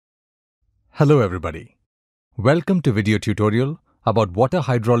Hello everybody. Welcome to video tutorial about Water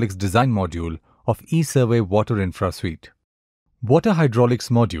Hydraulics Design Module of ESurvey Water Infra Suite. Water Hydraulics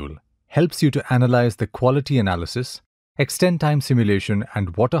module helps you to analyze the quality analysis, extend time simulation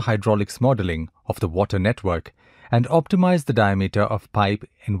and water hydraulics modeling of the water network and optimize the diameter of pipe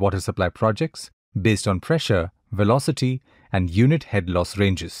in water supply projects based on pressure, velocity and unit head loss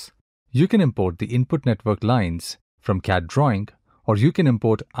ranges. You can import the input network lines from CAD Drawing, or you can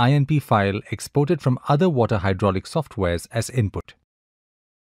import INP file exported from other water hydraulic softwares as input.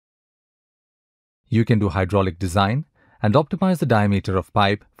 You can do hydraulic design and optimize the diameter of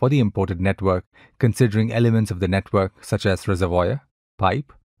pipe for the imported network, considering elements of the network such as reservoir,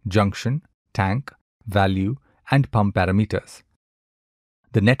 pipe, junction, tank, value, and pump parameters.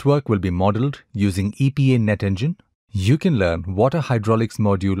 The network will be modeled using EPA Net Engine. You can learn Water Hydraulics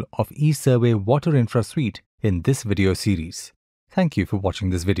module of ESurvey Water Infra Suite in this video series. Thank you for watching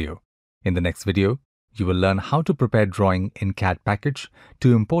this video. In the next video, you will learn how to prepare drawing in CAD package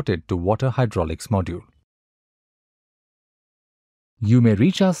to import it to Water Hydraulics module. You may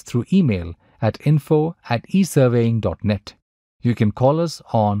reach us through email at info@esurveying.net. You can call us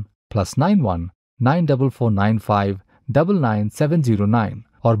on +91 94495 99709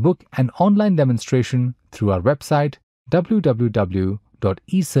 or book an online demonstration through our website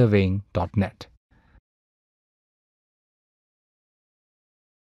www.esurveying.net.